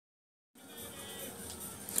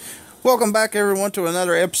Welcome back, everyone, to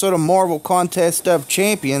another episode of Marvel Contest of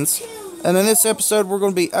Champions. And in this episode, we're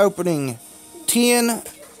going to be opening 10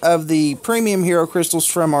 of the premium hero crystals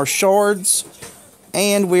from our shards.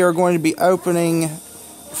 And we are going to be opening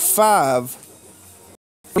 5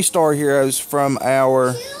 3-star heroes from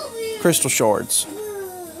our crystal shards.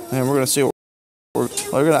 And we're going to see what we're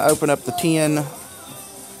going to open up the 10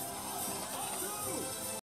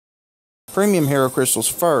 premium hero crystals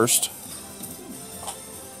first.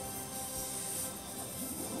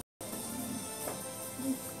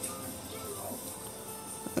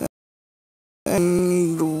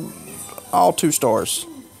 And all 2 stars.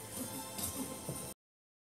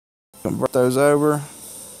 Convert those over.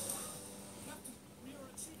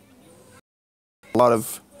 A lot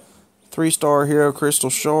of 3-star hero crystal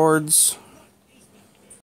shards.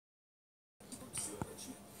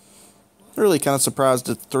 Really kind of surprised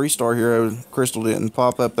that the 3-star hero crystal didn't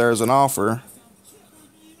pop up there as an offer.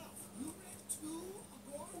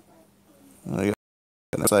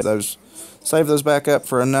 Save those back up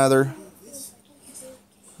for another.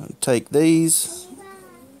 Take these,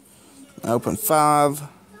 open 5,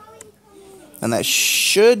 and that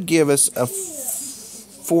should give us a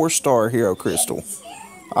 4-star hero crystal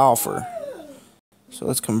offer. So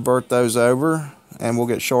let's convert those over, and we'll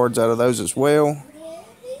get shards out of those as well.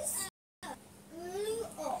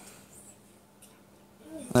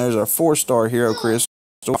 There's our 4-star hero crystal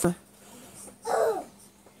offer.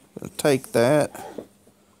 Take that.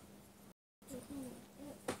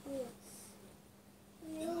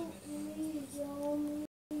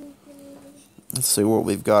 Let's see what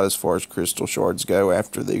we've got as far as crystal shards go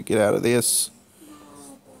after they get out of this.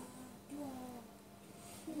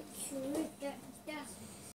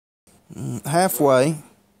 Halfway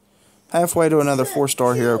to another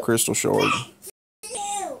 4-star hero crystal shard. You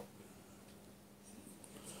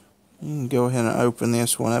can go ahead and open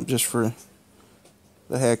this one up just for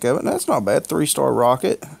the heck of it. That's not bad. 3-star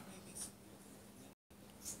rocket.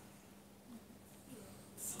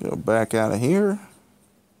 Go back out of here.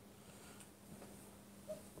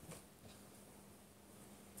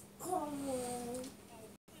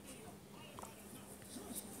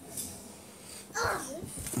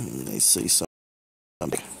 Let me see something.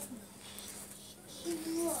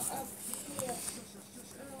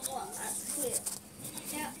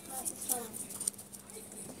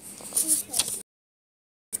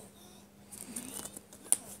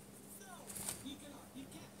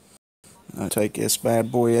 I'll take this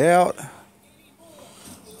bad boy out.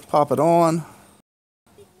 Pop it on.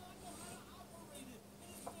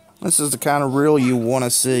 This is the kind of reel you want to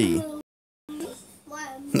see.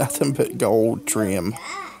 Nothing but gold trim.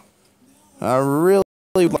 I really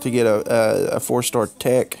want to get a 4-star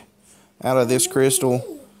tech out of this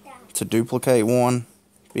crystal to duplicate one.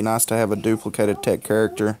 Be nice to have a duplicated tech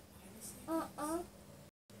character.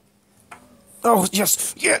 Oh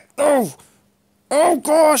yes, yeah. Oh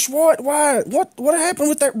gosh, what? Why? What happened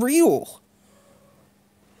with that reel?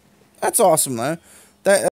 That's awesome though.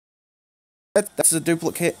 That's a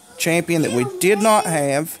duplicate champion that we did not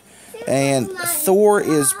have, and Thor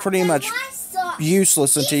is pretty much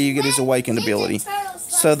useless until you get his awakened ability.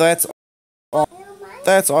 So that's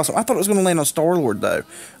awesome. I thought it was going to land on Star-Lord though.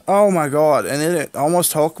 Oh my god, and then it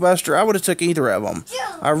almost Hulkbuster. I would have took either of them.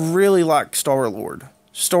 I really like Star-Lord.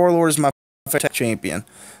 Star-Lord is my favorite champion.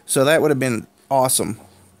 So that would have been awesome.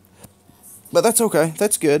 But that's okay.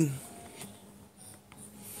 That's good.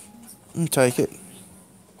 I'll take it.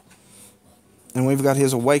 And we've got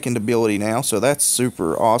his awakened ability now, so that's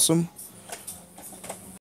super awesome.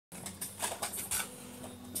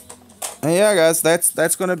 And yeah, guys,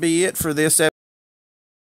 that's going to be it for this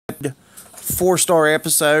 4-star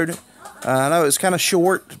episode. I know it's kind of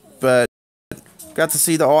short, but got to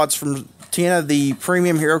see the odds from 10 of the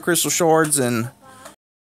premium hero crystal shards, and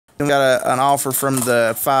got an offer from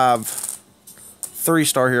the 5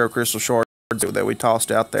 3-star hero crystal shards that we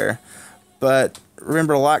tossed out there. But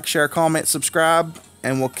remember to like, share, comment, subscribe,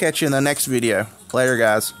 and we'll catch you in the next video. Later,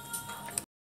 guys.